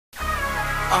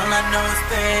All I know is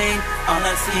pain, all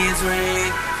I see is rain.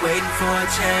 Waiting for a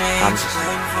change, I'm just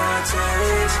waiting for a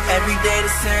change. Every day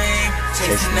the same,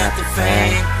 chasing chasing after after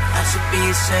fame. fame. I should be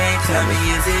ashamed, tell me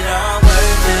is it all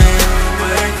worth it?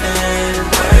 Worth it,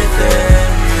 worth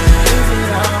it. Is it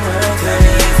all worth it? Tell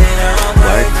me is it all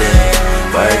worth it?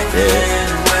 Worth it.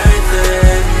 Worth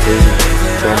it.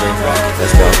 Trending,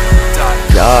 let's go.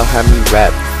 Y'all heard me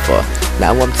rap before,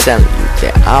 now I'm telling you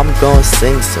that I'm gonna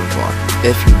sing some more.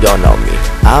 If you don't know me,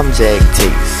 I'm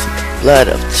JT's, blood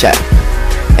of Chap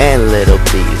and Little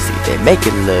Beezy. They make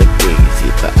it look easy,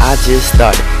 but I just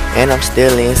started and I'm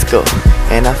still in school,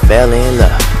 and I fell in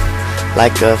love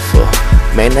like a fool.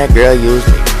 Man, that girl used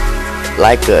me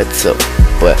like a tool,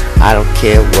 but I don't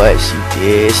care what she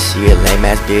did. She a lame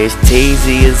ass bitch. TZ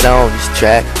is on this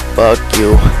track. Fuck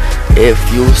you if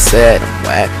you said I'm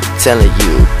whack. Telling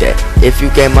you that if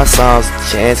you gave my songs a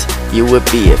chance, you would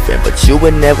be a fan, but you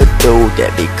would never do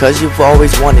that because you've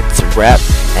always wanted to rap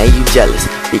and you jealous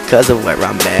because of where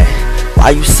I'm at.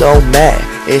 Why you so mad?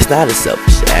 It's not a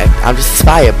selfish act. I'm just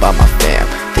inspired by my fam.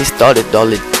 They started all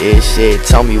of this shit.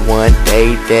 Told me one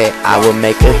day that I would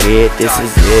make a hit. This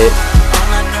is it. All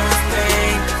I know is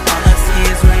pain, all I see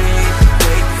is rain.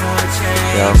 Waiting for a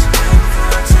change, Yo. waiting for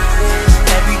a change.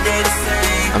 Every day the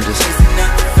same, I'm just chasing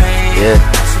after fame. yeah.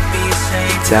 I should be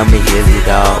ashamed. Tell me, is it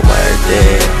all worth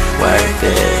it? Worth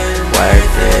it?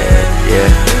 Worth it? Yeah.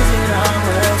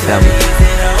 Tell me, Is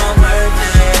it all worth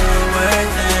it?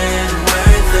 Worth it?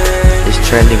 Worth it? is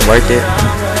trending worth it?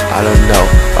 I don't know.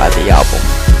 Buy the album.